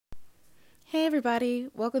Hey everybody,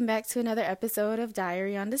 welcome back to another episode of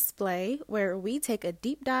Diary on Display, where we take a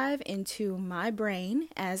deep dive into my brain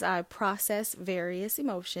as I process various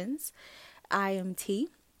emotions. I am T.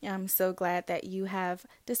 I'm so glad that you have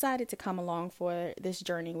decided to come along for this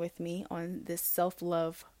journey with me on this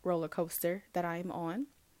self-love roller coaster that I'm on.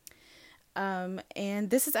 And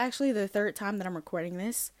this is actually the third time that I'm recording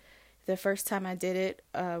this. The first time I did it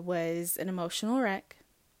was an emotional wreck.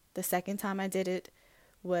 The second time I did it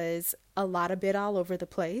was a lot of bit all over the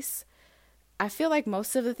place. I feel like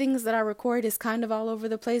most of the things that I record is kind of all over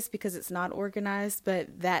the place because it's not organized,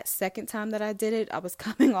 but that second time that I did it, I was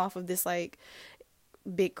coming off of this like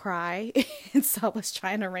big cry, and so I was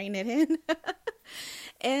trying to rein it in.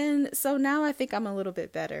 And so now I think I'm a little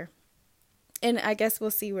bit better. And I guess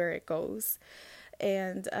we'll see where it goes.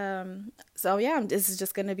 And this is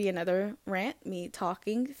just going to be another rant, me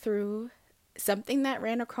talking through something that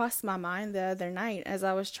ran across my mind the other night as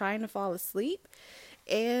I was trying to fall asleep.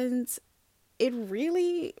 And it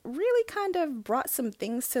really, really kind of brought some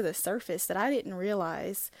things to the surface that I didn't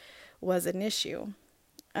realize was an issue.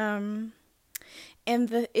 And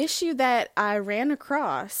the issue that I ran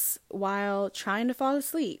across while trying to fall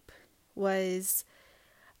asleep was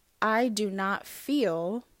I do not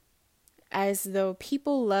feel as though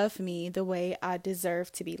people love me the way I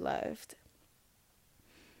deserve to be loved.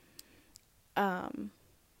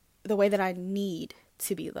 The way that I need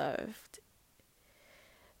to be loved.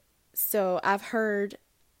 So I've heard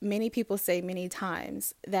many people say many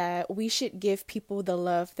times that we should give people the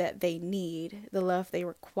love that they need, the love they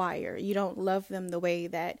require. You don't love them the way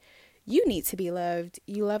that you need to be loved.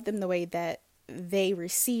 You love them the way that they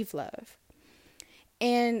receive love.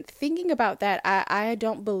 And thinking about that, I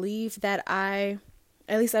don't believe that at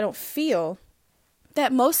least I don't feel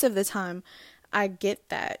that most of the time I get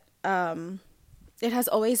that. It has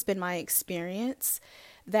always been my experience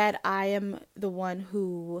that I am the one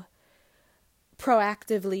who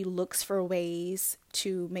proactively looks for ways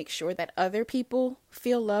to make sure that other people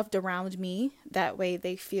feel loved around me. That way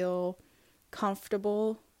they feel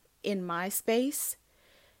comfortable in my space,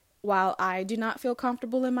 while I do not feel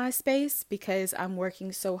comfortable in my space because I'm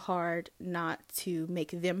working so hard not to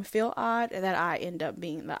make them feel odd that I end up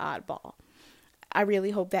being the oddball. I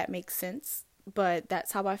really hope that makes sense. But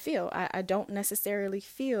that's how I feel. I don't necessarily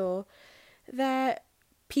feel that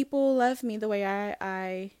people love me the way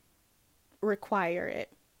I require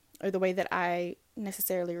it, or the way that I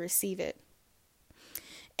necessarily receive it.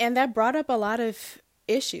 And that brought up a lot of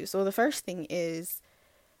issues. So the first thing is,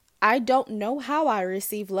 I don't know how I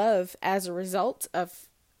receive love as a result of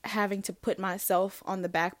having to put myself on the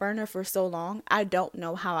back burner for so long. I don't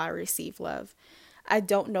know how I receive love. I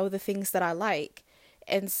don't know the things that I like.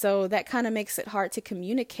 And so that kind of makes it hard to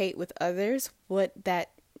communicate with others what that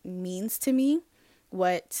means to me,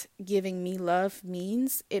 what giving me love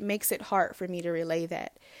means. It makes it hard for me to relay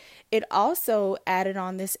that. It also added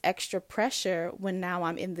on this extra pressure when now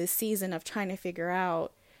I'm in this season of trying to figure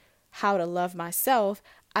out how to love myself.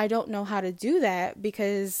 I don't know how to do that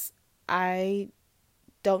because I've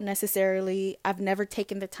never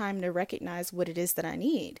taken the time to recognize what it is that I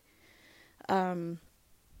need.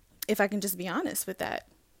 If I can just be honest with that.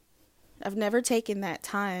 I've never taken that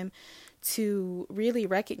time to really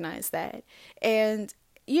recognize that. And,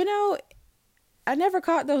 I never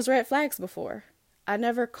caught those red flags before. I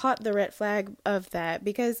never caught the red flag of that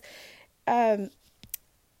because, like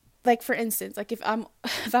for instance, like if I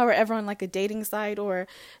were ever on like a dating site or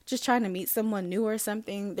just trying to meet someone new or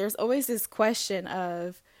something, there's always this question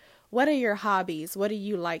of, what are your hobbies? What do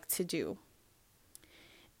you like to do?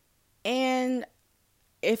 And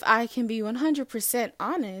if I can be 100%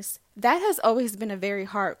 honest, that has always been a very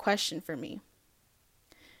hard question for me.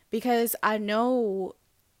 Because I know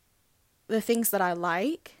the things that I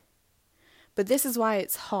like, but this is why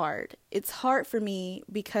it's hard. It's hard for me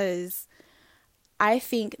because I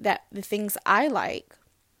think that the things I like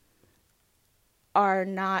are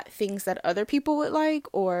not things that other people would like,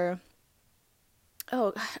 I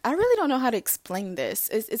really don't know how to explain this.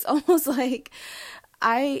 It's almost like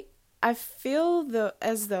I feel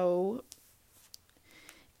as though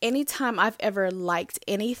anytime I've ever liked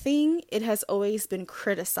anything, it has always been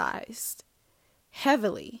criticized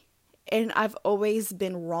heavily. And I've always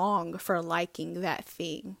been wrong for liking that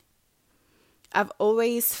thing. I've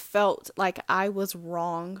always felt like I was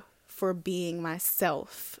wrong for being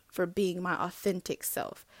myself, for being my authentic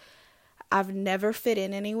self. I've never fit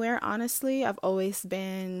in anywhere, honestly. I've always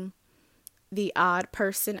been the odd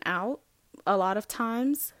person out a lot of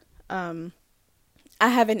times. I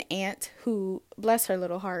have an aunt who, bless her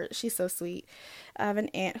little heart, she's so sweet. I have an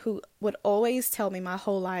aunt who would always tell me my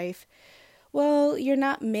whole life, Well, you're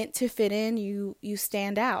not meant to fit in. You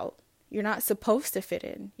stand out. You're not supposed to fit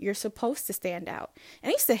in. You're supposed to stand out. And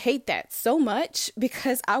I used to hate that so much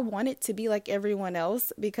because I wanted to be like everyone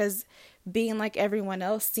else, because being like everyone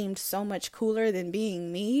else seemed so much cooler than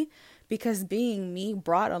being me, because being me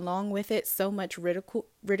brought along with it so much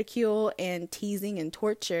ridicule and teasing and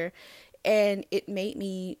torture, and it made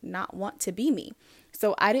me not want to be me.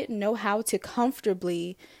 So I didn't know how to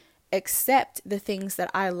comfortably accept the things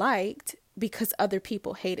that I liked because other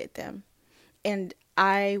people hated them. And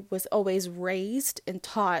I was always raised and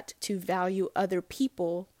taught to value other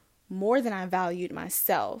people more than I valued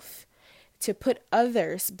myself, to put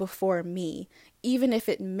others before me, even if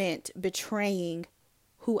it meant betraying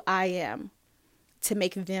who I am to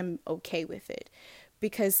make them okay with it.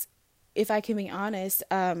 Because if I can be honest,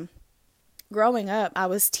 growing up, I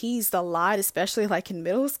was teased a lot, especially like in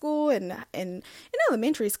middle school and in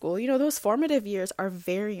elementary school. You know, those formative years are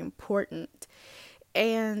very important.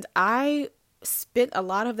 And I spent a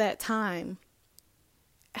lot of that time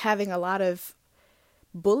having a lot of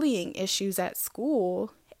bullying issues at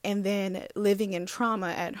school and then living in trauma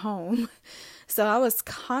at home. So I was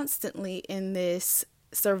constantly in this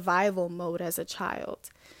survival mode as a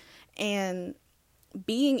child. And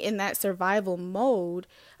being in that survival mode,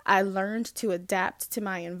 I learned to adapt to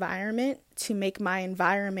my environment, to make my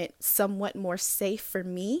environment somewhat more safe for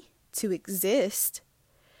me to exist.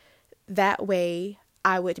 That way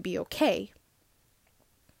I would be okay.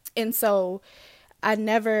 And so I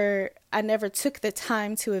never took the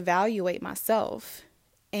time to evaluate myself.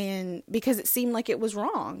 And because it seemed like it was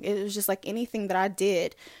wrong. It was just like anything that I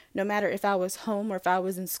did, no matter if I was home or if I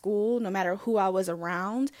was in school, no matter who I was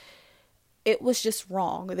around, it was just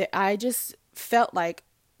wrong. That I just felt like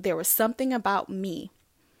there was something about me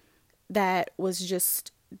that was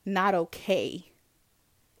just not okay.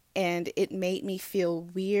 And it made me feel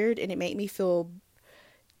weird, and it made me feel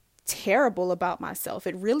terrible about myself.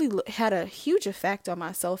 It really had a huge effect on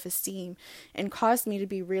my self-esteem and caused me to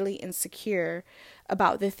be really insecure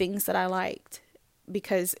about the things that I liked,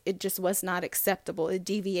 because it just was not acceptable. It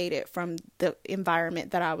deviated from the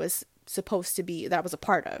environment that I was supposed to be, that I was a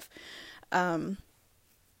part of.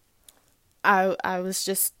 I was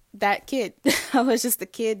just that kid. I was just the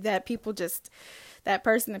kid that that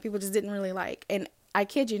person that people just didn't really like. And I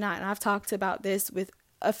kid you not, and I've talked about this with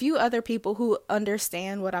a few other people who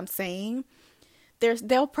understand what I'm saying.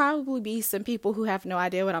 There'll probably be some people who have no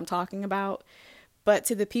idea what I'm talking about, but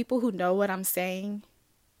to the people who know what I'm saying,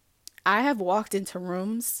 I have walked into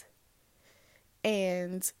rooms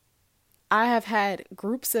and I have had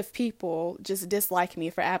groups of people just dislike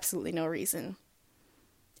me for absolutely no reason.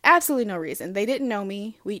 Absolutely no reason. They didn't know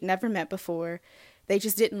me. We'd never met before. They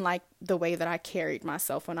just didn't like the way that I carried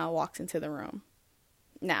myself when I walked into the room.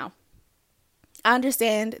 Now, I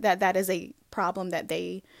understand that that is a problem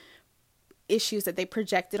issues that they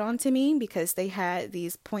projected onto me because they had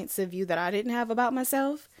these points of view that I didn't have about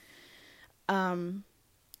myself.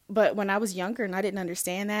 But when I was younger and I didn't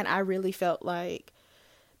understand that, I really felt like,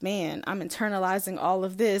 man, I'm internalizing all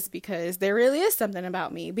of this because there really is something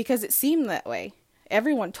about me, because it seemed that way.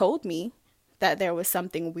 Everyone told me that there was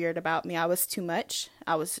something weird about me. I was too much.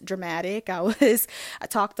 I was dramatic. I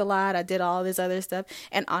talked a lot. I did all this other stuff.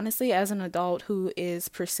 And honestly, as an adult who is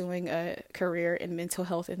pursuing a career in mental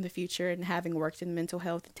health in the future and having worked in mental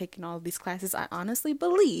health and taken all of these classes, I honestly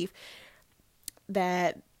believe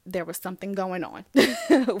that there was something going on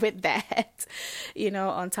with that,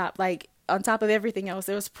 on top of everything else.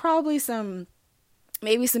 There was probably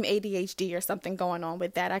maybe some ADHD or something going on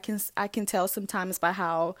with that. I can tell sometimes by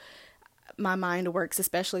how my mind works,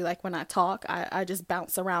 especially like when I talk, I just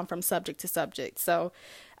bounce around from subject to subject. So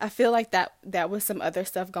I feel like that was some other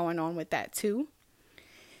stuff going on with that too.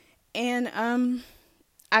 And I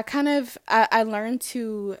learned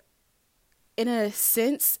to, in a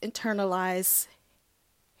sense, internalize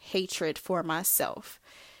hatred for myself,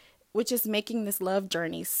 which is making this love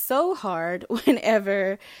journey so hard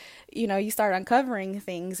whenever, you start uncovering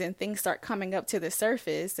things and things start coming up to the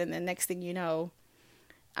surface. And the next thing you know,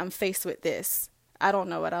 I'm faced with this. I don't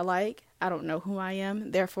know what I like. I don't know who I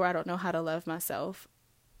am. Therefore, I don't know how to love myself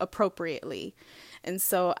appropriately. And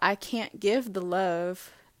so I can't give the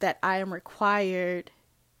love that I am required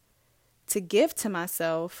to give to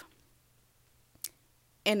myself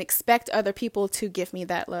and expect other people to give me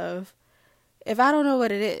that love if I don't know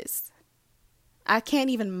what it is. I can't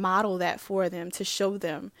even model that for them to show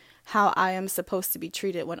them how I am supposed to be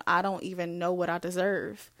treated when I don't even know what I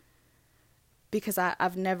deserve, because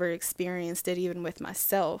I've never experienced it even with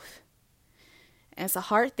myself. And it's a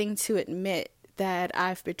hard thing to admit that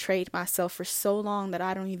I've betrayed myself for so long that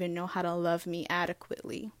I don't even know how to love me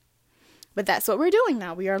adequately. But that's what we're doing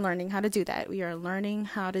now. We are learning how to do that. We are learning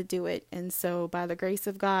how to do it. And so by the grace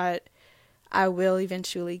of God, I will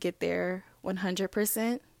eventually get there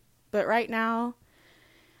 100%. But right now,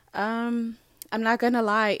 I'm not going to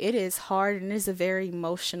lie. It is hard and it's very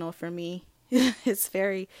emotional for me. It's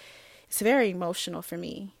very emotional for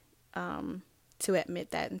me, to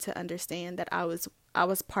admit that and to understand that I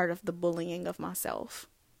was part of the bullying of myself.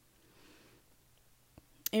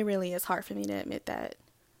 It really is hard for me to admit that.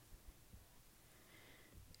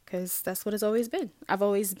 Because that's what it's always been. I've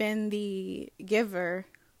always been the giver,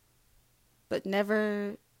 but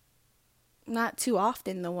not too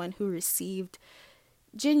often the one who received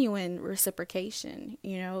genuine reciprocation.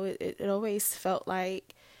 It always felt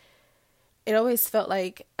like,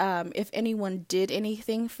 if anyone did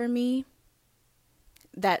anything for me,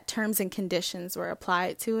 that terms and conditions were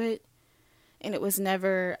applied to it. And it was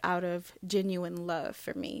never out of genuine love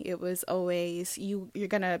for me. It was always, you're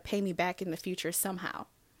going to pay me back in the future somehow.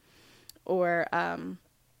 Or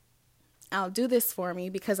I'll do this for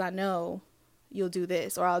me because I know you'll do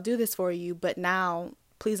this. Or I'll do this for you, but now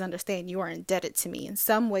please understand you are indebted to me in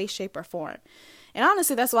some way, shape, or form. And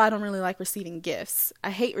honestly, that's why I don't really like receiving gifts.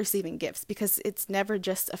 I hate receiving gifts because it's never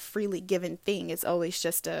just a freely given thing. It's always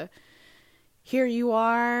just here you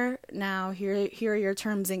are, now here are your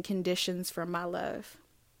terms and conditions for my love.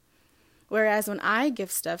 Whereas when I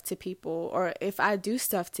give stuff to people, or if I do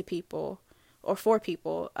stuff to people or for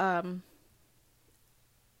people,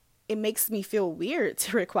 it makes me feel weird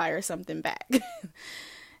to require something back.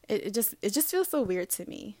 It just feels so weird to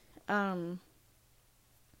me.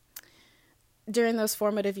 During those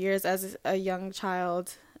formative years as a young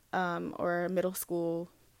child, or middle school,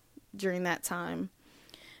 during that time,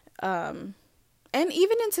 and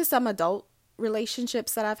even into some adult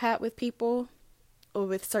relationships that I've had with people or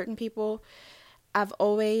with certain people, I've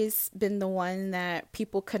always been the one that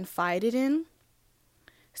people confided in.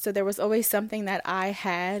 So there was always something that I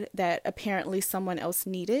had that apparently someone else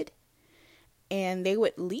needed, and they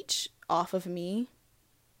would leech off of me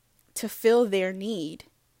to fill their need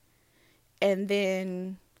and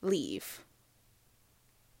then leave.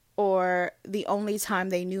 Or the only time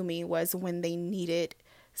they knew me was when they needed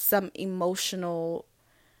some emotional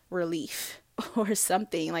relief or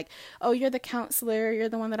something, like, oh, you're the counselor, you're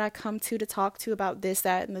the one that I come to talk to about this,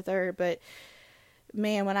 that, and the third, but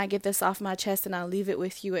man, when I get this off my chest and I leave it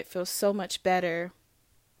with you, it feels so much better.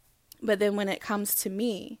 But then when it comes to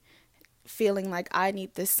me feeling like I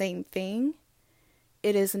need the same thing,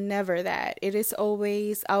 it is never that. It is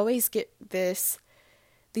always, I always get these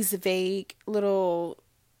vague little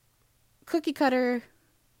cookie cutter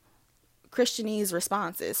Christianese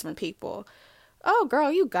responses from people. Oh,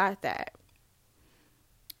 girl, you got that.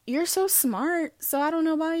 You're so smart, so I don't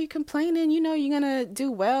know why you're complaining. You're going to do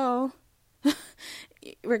well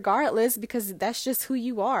regardless, because that's just who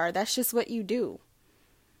you are. That's just what you do.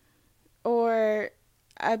 Or,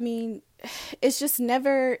 I mean, it's just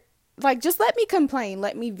never, like, just let me complain.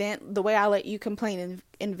 Let me vent the way I let you complain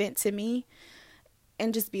and vent to me,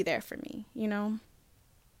 and just be there for me,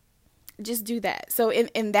 Just do that. So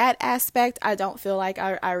in that aspect, I don't feel like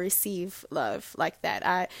I receive love like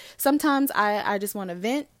that. Sometimes I just want to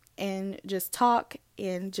vent and just talk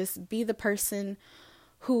and just be the person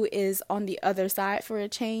who is on the other side for a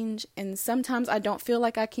change. And sometimes I don't feel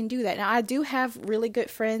like I can do that. Now, I do have really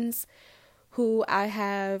good friends so I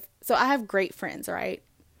have great friends, right?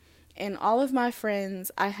 And all of my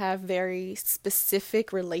friends, I have very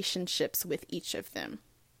specific relationships with each of them.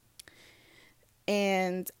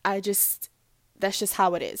 And that's just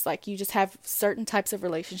how it is. Like, you just have certain types of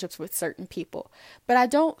relationships with certain people. But I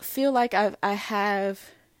don't feel like I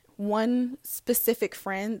have one specific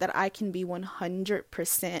friend that I can be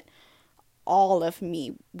 100% all of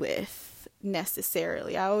me with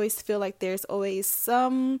necessarily. I always feel like there's always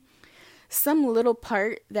some little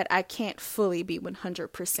part that I can't fully be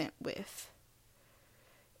 100% with.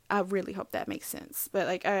 I really hope that makes sense.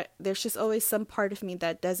 But there's just always some part of me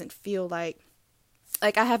that doesn't feel like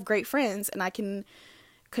I have great friends and I can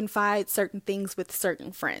confide certain things with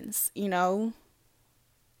certain friends,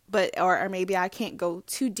 but, or maybe I can't go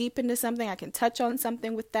too deep into something. I can touch on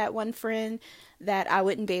something with that one friend that I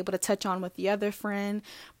wouldn't be able to touch on with the other friend.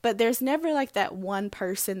 But there's never like that one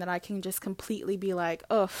person that I can just completely be like,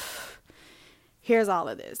 oh, here's all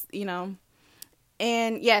of this,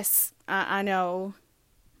 And yes, I know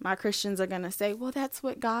my Christians are going to say, well, that's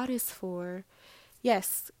what God is for.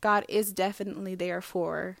 Yes, God is definitely there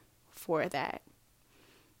for that.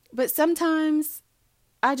 But sometimes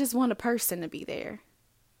I just want a person to be there.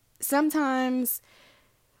 Sometimes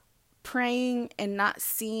praying and not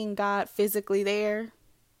seeing God physically there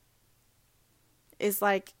is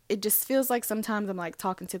like, it just feels like sometimes I'm like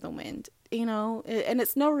talking to the wind, and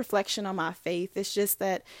it's no reflection on my faith. It's just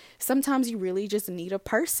that sometimes you really just need a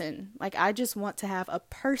person. Like, I just want to have a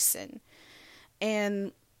person.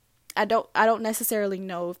 And I don't necessarily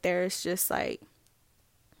know if there's just like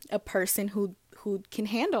a person who can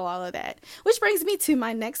handle all of that. Which brings me to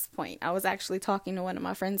my next point. I was actually talking to one of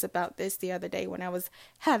my friends about this the other day when I was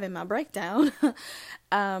having my breakdown.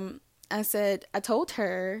 I told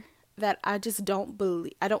her that I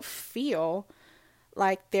don't feel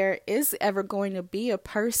like there is ever going to be a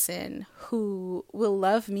person who will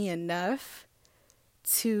love me enough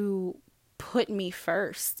to put me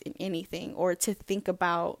first in anything, or to think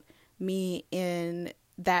about me in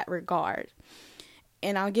that regard.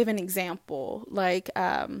 And I'll give an example. Like,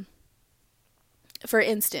 for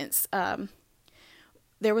instance,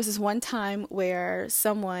 there was this one time where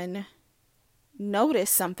someone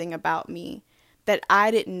noticed something about me that I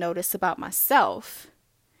didn't notice about myself,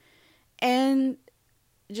 and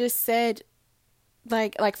just said,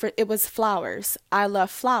 it was flowers. I love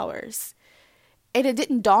flowers. And it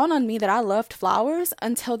didn't dawn on me that I loved flowers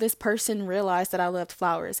until this person realized that I loved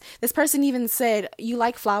flowers. This person even said, you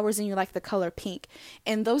like flowers and you like the color pink.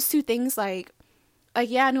 And those two things,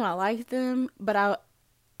 yeah, I knew I liked them, but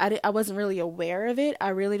I wasn't really aware of it. I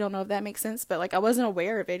really don't know if that makes sense, but like, I wasn't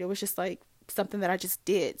aware of it. It was just like something that I just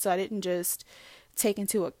did. So I didn't just take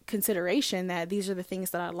into a consideration that these are the things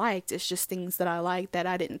that I liked. It's just things that I liked that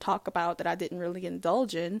I didn't talk about, that I didn't really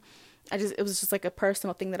indulge in. It was just like a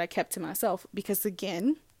personal thing that I kept to myself, because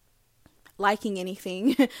again, liking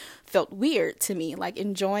anything felt weird to me. Like,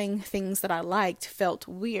 enjoying things that I liked felt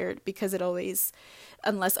weird, because it always,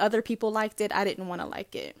 unless other people liked it, I didn't want to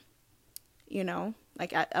like it.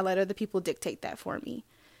 Like, I let other people dictate that for me,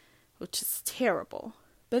 which is terrible.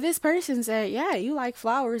 But this person said, yeah, you like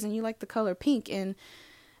flowers and you like the color pink, and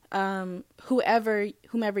whomever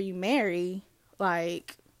you marry,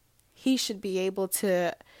 like, he should be able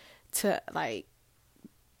to like,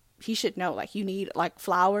 he should know, like, you need like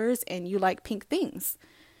flowers and you like pink things.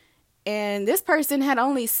 And this person had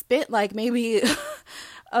only spent like maybe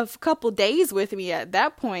a couple days with me at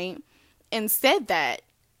that point and said that.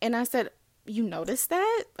 And I said, you noticed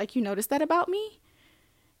that? Like, you noticed that about me?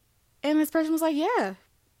 And this person was like, yeah,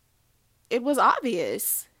 it was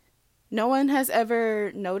obvious. No one has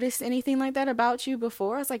ever noticed anything like that about you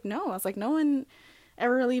before. I was like, no. No one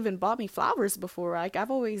ever really even bought me flowers before. Like, I've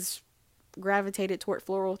always gravitated toward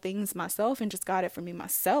floral things myself and just got it for me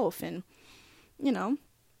myself. And,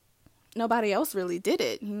 nobody else really did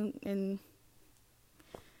it. And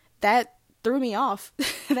that threw me off.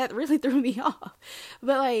 That really threw me off.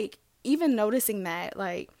 But like, even noticing that,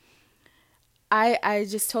 like, I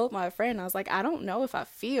just told my friend, I was like, I don't know if I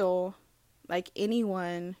feel like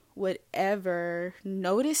anyone would ever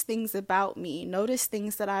notice things about me, notice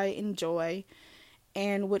things that I enjoy,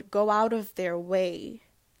 and would go out of their way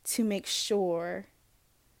to make sure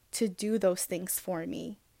to do those things for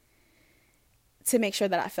me, to make sure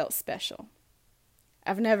that I felt special.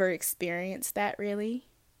 I've never experienced that, really.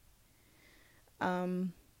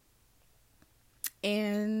 And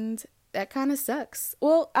that kind of sucks.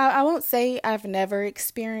 Well, I won't say I've never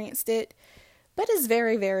experienced it, but it's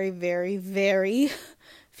very, very, very, very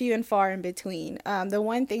few and far in between. The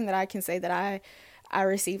one thing that I can say that I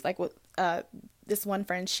received, like, with this one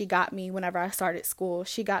friend, she got me whenever I started school.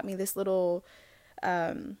 She got me this little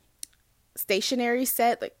stationery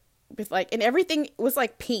set, like, with like, and everything was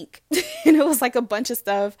like pink, and it was like a bunch of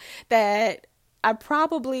stuff that I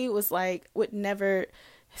probably was like, would never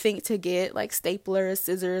think to get, like staplers,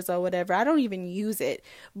 scissors, or whatever. I don't even use it,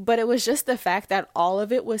 but it was just the fact that all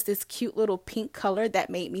of it was this cute little pink color that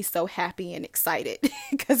made me so happy and excited,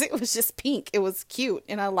 because it was just pink. It was cute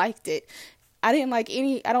and I liked it. I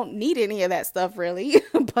don't need any of that stuff really,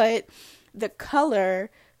 but the color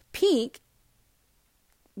pink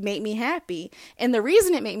made me happy. And the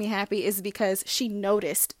reason it made me happy is because she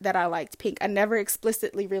noticed that I liked pink. I never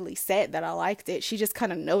explicitly really said that I liked it. She just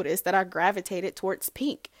kind of noticed that I gravitated towards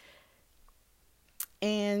pink.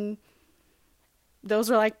 And those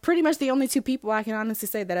were like pretty much the only two people I can honestly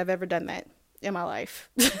say that I've ever done that in my life.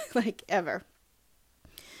 Like, ever.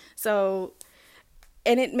 So,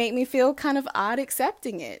 and it made me feel kind of odd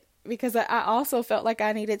accepting it, because I also felt like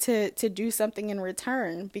I needed to do something in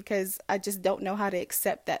return, because I just don't know how to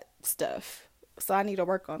accept that stuff. So I need to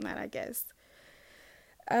work on that, I guess.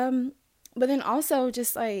 But then also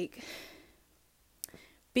just like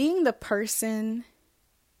being the person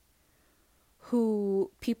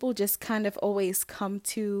who people just kind of always come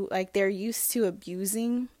to, like, they're used to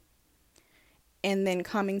abusing and then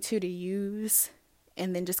coming to use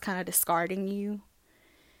and then just kind of discarding you.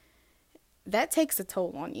 that takes a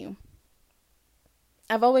toll on you.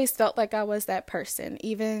 I've always felt like I was that person.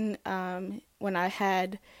 Even when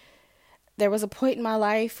there was a point in my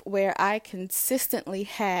life where I consistently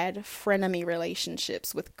had frenemy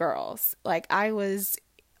relationships with girls. Like, I was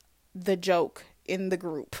the joke in the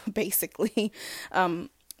group, basically. A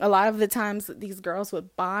lot of the times these girls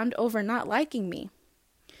would bond over not liking me.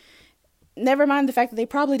 Never mind the fact that they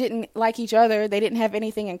probably didn't like each other. They didn't have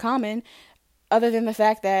anything in common other than the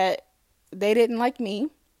fact that they didn't like me.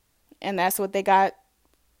 And that's what they got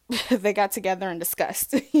together and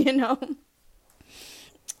discussed, you know.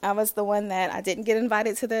 I was the one that I didn't get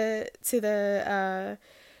invited to the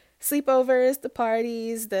sleepovers, the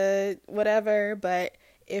parties, the whatever. But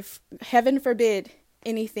if, heaven forbid,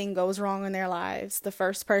 anything goes wrong in their lives, the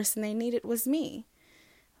first person they needed was me.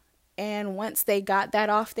 And once they got that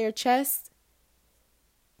off their chest,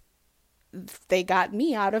 they got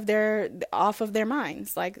me off of their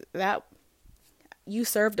minds. Like, that, you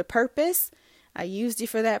served a purpose. I used you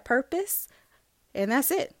for that purpose, and that's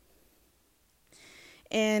it.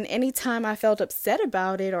 And anytime I felt upset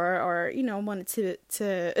about it or wanted to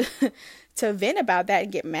to vent about that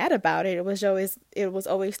and get mad about it, it was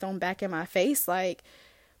always thrown back in my face like,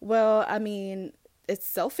 well, I mean, it's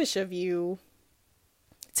selfish of you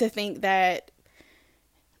to think that,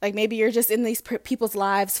 like, maybe you're just in these people's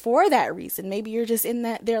lives for that reason. Maybe you're just in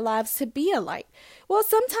their lives to be a light. Well,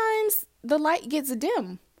 sometimes the light gets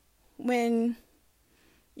dim when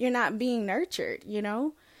you're not being nurtured, you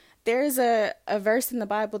know? There's a verse in the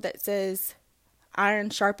Bible that says iron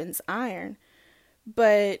sharpens iron.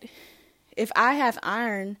 But if I have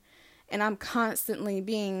iron and I'm constantly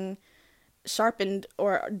being sharpened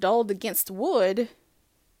or dulled against wood,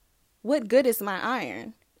 what good is my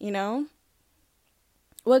iron, you know?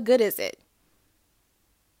 What good is it?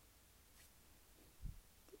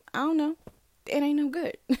 I don't know. It ain't no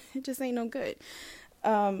good. It just ain't no good.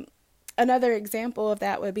 Another example of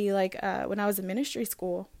that would be like when I was in ministry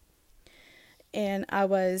school. And it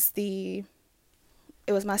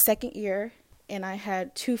was my second year, and I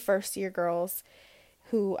had 2 first-year girls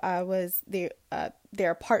who I was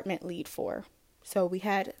their apartment lead for. So we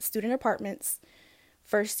had student apartments.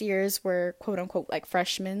 First years were quote unquote like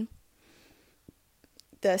freshmen.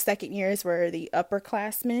 The second years were the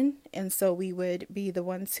upperclassmen, and so we would be the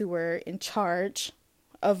ones who were in charge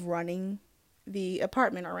of running the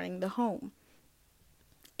apartment or running the home.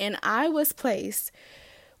 And I was placed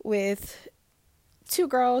with 2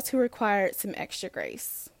 girls who required some extra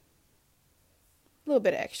grace. A little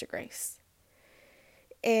bit of extra grace.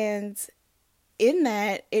 And in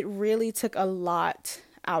that, it really took a lot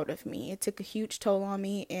out of me. It took a huge toll on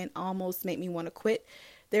me and almost made me want to quit.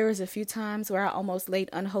 There was a few times where I almost laid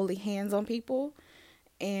unholy hands on people,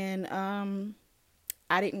 and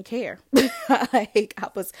I didn't care. Like,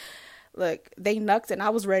 look, they knucked and I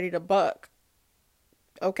was ready to buck.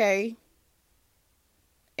 Okay?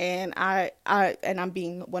 And I'm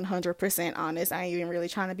being 100% honest. I ain't even really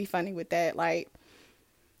trying to be funny with that. Like,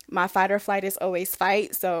 my fight or flight is always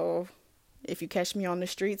fight. So if you catch me on the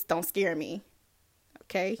streets, don't scare me.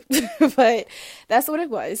 Okay? But that's what it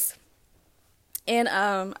was. And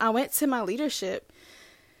I went to my leadership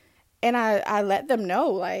and I let them know,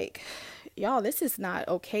 like, y'all, this is not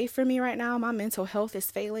okay for me right now. My mental health is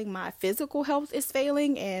failing. My physical health is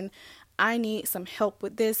failing. And I need some help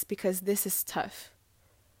with this because this is tough.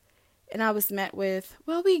 And I was met with,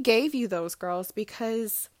 well, we gave you those girls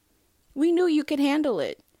because we knew you could handle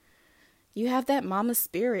it. You have that mama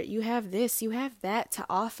spirit. You have this, you have that to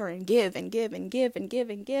offer and give and give and give and give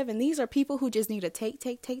and give. And these are people who just need to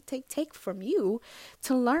take from you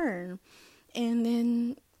to learn. And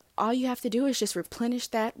then all you have to do is just replenish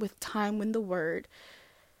that with time in the word.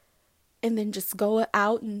 And then just go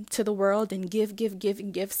out into the world and give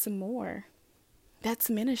and give some more. That's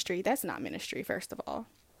ministry. That's not ministry, first of all.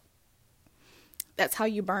 That's how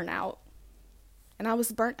you burn out. And I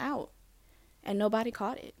was burnt out. And nobody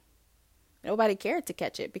caught it. Nobody cared to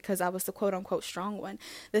catch it because I was the quote unquote strong one.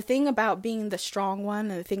 The thing about being the strong one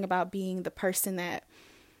and the thing about being the person that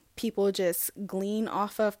people just glean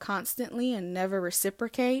off of constantly and never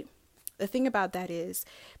reciprocate, the thing about that is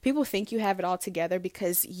people think you have it all together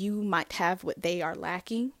because you might have what they are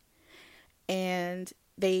lacking. And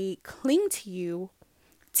they cling to you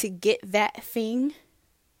to get that thing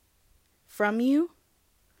from you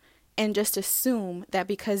and just assume that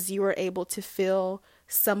because you were able to fill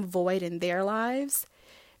some void in their lives,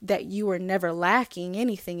 that you were never lacking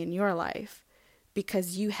anything in your life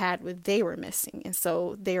because you had what they were missing. And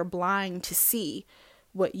so they're blind to see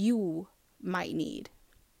what you might need.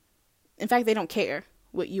 In fact, they don't care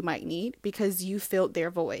what you might need because you filled their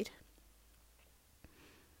void.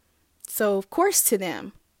 So, of course, to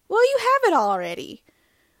them, well, you have it already.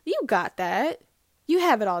 You got that. You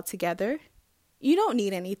have it all together. You don't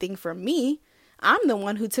need anything from me. I'm the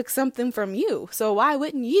one who took something from you. So why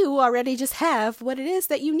wouldn't you already just have what it is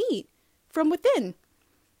that you need from within?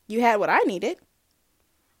 You had what I needed.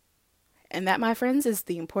 And that, my friends, is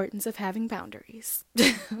the importance of having boundaries.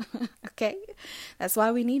 Okay? That's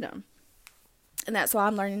why we need them. And that's why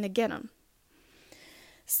I'm learning to get them.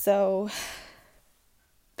 So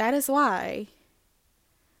that is why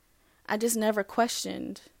I just never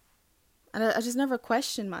questioned. I just never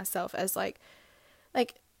questioned myself as like,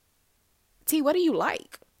 T, what do you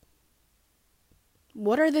like?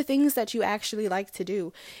 What are the things that you actually like to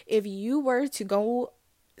do? If you were to go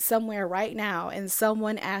somewhere right now and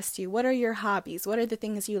someone asked you, what are your hobbies? What are the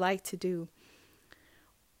things you like to do?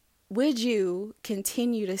 Would you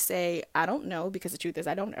continue to say, I don't know? Because the truth is,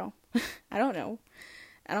 I don't know. I don't know.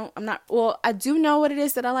 I do know what it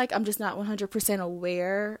is that I like. I'm just not 100%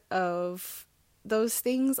 aware of those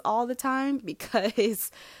things all the time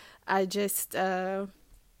because I just, like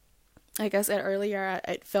I said earlier,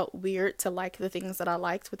 it felt weird to like the things that I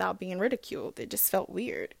liked without being ridiculed. It just felt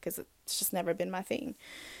weird because it's just never been my thing.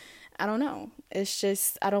 I don't know. It's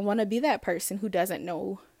just, I don't want to be that person who doesn't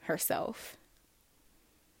know herself.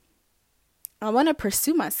 I want to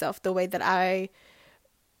pursue myself the way that I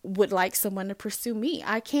would like someone to pursue me.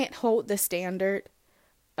 I can't hold the standard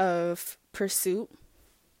of pursuit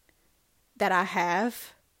that I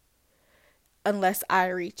have unless I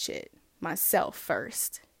reach it myself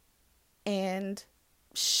first and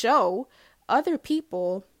show other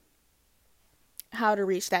people how to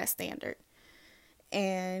reach that standard.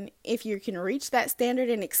 And if you can reach that standard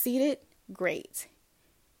and exceed it, great.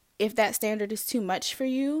 If that standard is too much for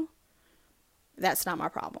you, that's not my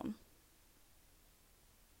problem.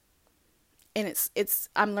 And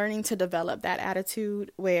I'm learning to develop that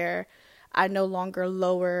attitude where I no longer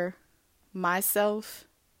lower myself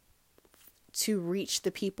to reach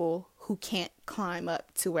the people who can't climb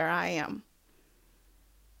up to where I am.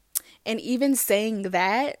 And even saying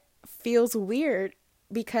that feels weird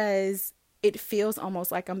because it feels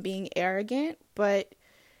almost like I'm being arrogant, but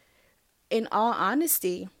in all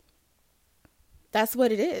honesty, that's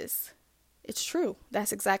what it is. It's true.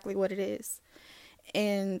 That's exactly what it is.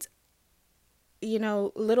 And you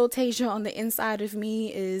know, little Tasia on the inside of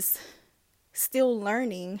me is still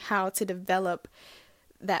learning how to develop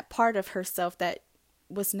that part of herself that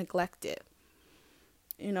was neglected.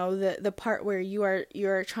 You know, the part where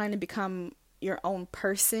you're trying to become your own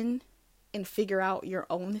person and figure out your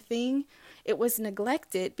own thing. It was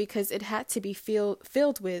neglected because it had to be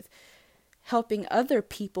filled with helping other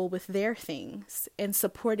people with their things and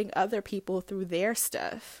supporting other people through their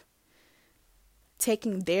stuff.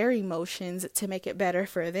 Taking their emotions to make it better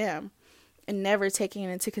for them and never taking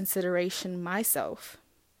into consideration myself.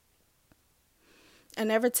 I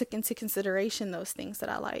never took into consideration those things that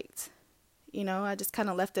I liked. You know, I just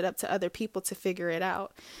kind of left it up to other people to figure it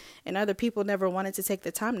out. And other people never wanted to take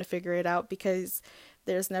the time to figure it out because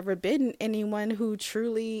there's never been anyone who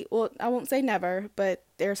truly, well, I won't say never, but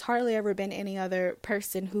there's hardly ever been any other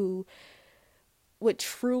person who would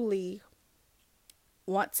truly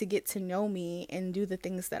want to get to know me and do the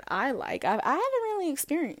things that I like. I haven't really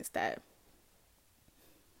experienced that.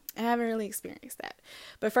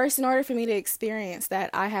 But first, in order for me to experience that,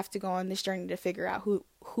 I have to go on this journey to figure out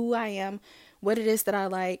who I am, what it is that I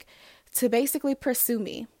like, to basically pursue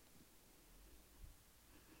me.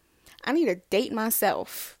 I need to date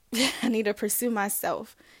myself. I need to pursue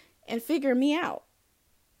myself and figure me out.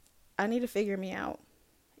 I need to figure me out.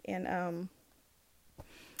 And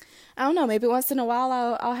I don't know, maybe once in a while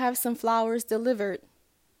I'll have some flowers delivered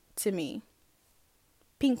to me.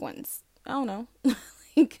 Pink ones. I don't know.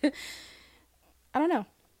 I don't know.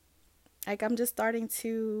 Like, I'm just starting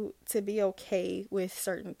to be okay with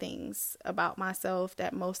certain things about myself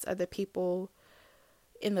that most other people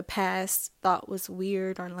in the past thought was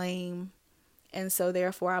weird or lame. And so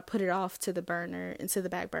therefore I put it off to the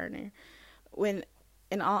back burner. When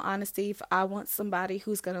in all honesty, if I want somebody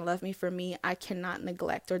who's going to love me for me, I cannot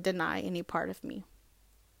neglect or deny any part of me.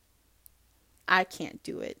 I can't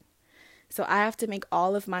do it. So I have to make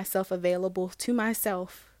all of myself available to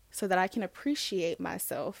myself so that I can appreciate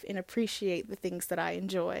myself and appreciate the things that I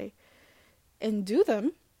enjoy and do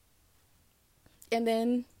them. And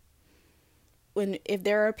then if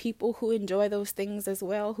there are people who enjoy those things as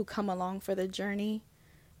well, who come along for the journey,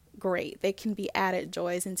 great. They can be added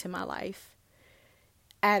joys into my life.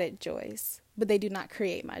 Added joys, but they do not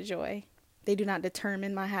create my joy. They do not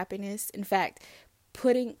determine my happiness. In fact,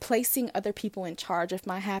 placing other people in charge of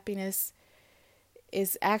my happiness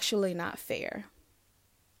is actually not fair.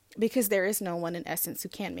 because there is no one in essence who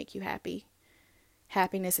can make you happy.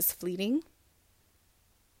 Happiness is fleeting,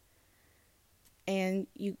 and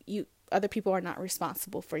you other people are not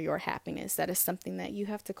responsible for your happiness. That is something that you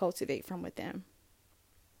have to cultivate from within.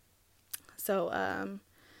 So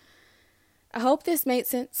I hope this made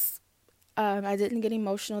sense. I didn't get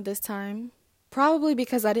emotional this time, probably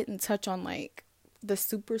because I didn't touch on like the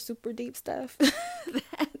super deep stuff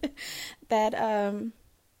that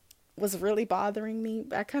was really bothering me.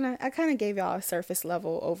 I kind of gave y'all a surface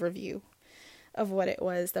level overview of what it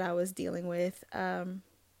was that I was dealing with.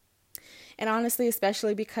 And honestly,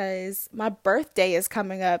 especially because my birthday is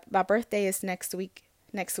coming up. My birthday is next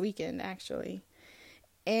weekend, actually.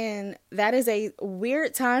 And that is a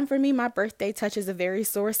weird time for me. My birthday touches a very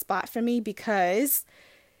sore spot for me because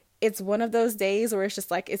it's one of those days where it's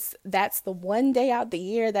just like, that's the one day out the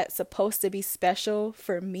year that's supposed to be special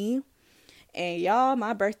for me. And y'all,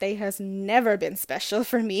 my birthday has never been special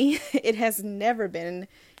for me. It has never been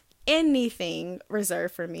anything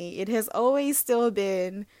reserved for me. It has always still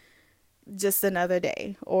been just another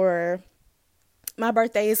day. Or my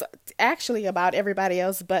birthday is actually about everybody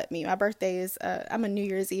else but me. My birthday is, I'm a New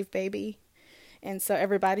Year's Eve baby. And so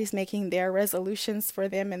everybody's making their resolutions for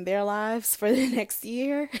them and their lives for the next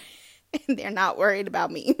year. And they're not worried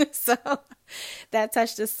about me. So that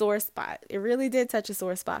touched a sore spot. It really did touch a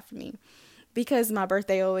sore spot for me. Because my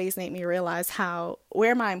birthday always made me realize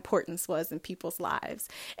where my importance was in people's lives.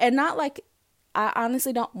 And not like, I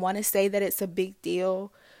honestly don't want to say that it's a big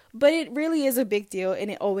deal, but it really is a big deal.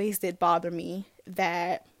 And it always did bother me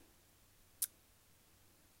that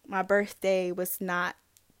my birthday was not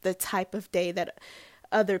the type of day that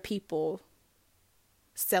other people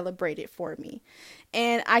celebrated for me.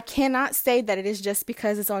 And I cannot say that it is just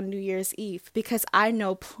because it's on New Year's Eve, because I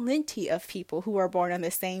know plenty of people who are born on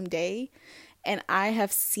the same day, and I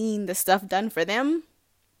have seen the stuff done for them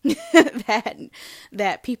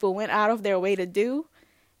that people went out of their way to do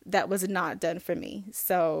that was not done for me.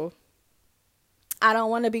 So I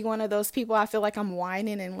don't want to be one of those people. I feel like I'm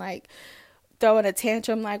whining and like throwing a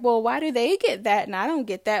tantrum like, well, why do they get that and I don't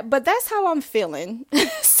get that? But that's how I'm feeling.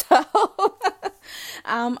 So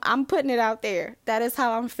I'm putting it out there. That is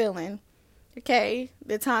how I'm feeling. Okay.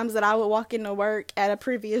 The times that I would walk into work at a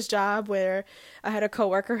previous job where I had a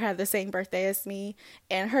coworker who had the same birthday as me,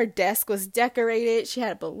 and her desk was decorated. She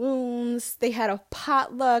had balloons. They had a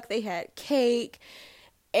potluck. They had cake.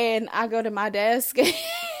 And I go to my desk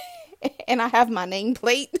and I have my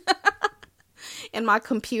nameplate and my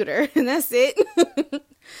computer, and that's it.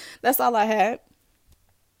 That's all I had.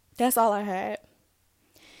 That's all I had.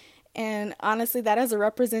 And honestly, that is a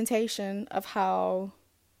representation of how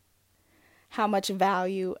much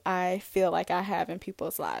value I feel like I have in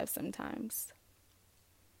people's lives sometimes.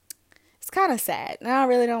 It's kind of sad. And I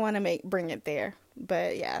really don't want to bring it there.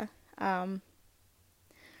 But yeah.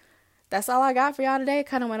 That's all I got for y'all today.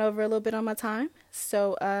 Kind of went over a little bit on my time.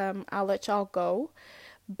 So I'll let y'all go.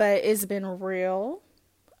 But it's been real.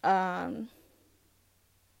 Yeah,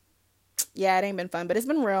 it ain't been fun, but it's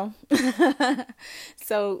been real.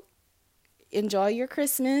 So enjoy your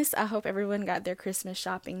Christmas. I hope everyone got their Christmas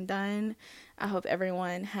shopping done. I hope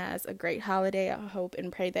everyone has a great holiday. I hope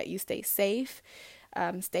and pray that you stay safe.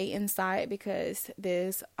 Stay inside because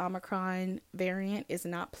this Omicron variant is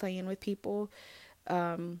not playing with people.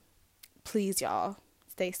 Please, y'all,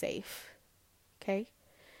 stay safe. Okay?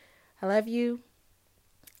 I love you.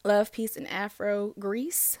 Love, peace, and Afro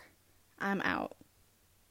Grease. I'm out.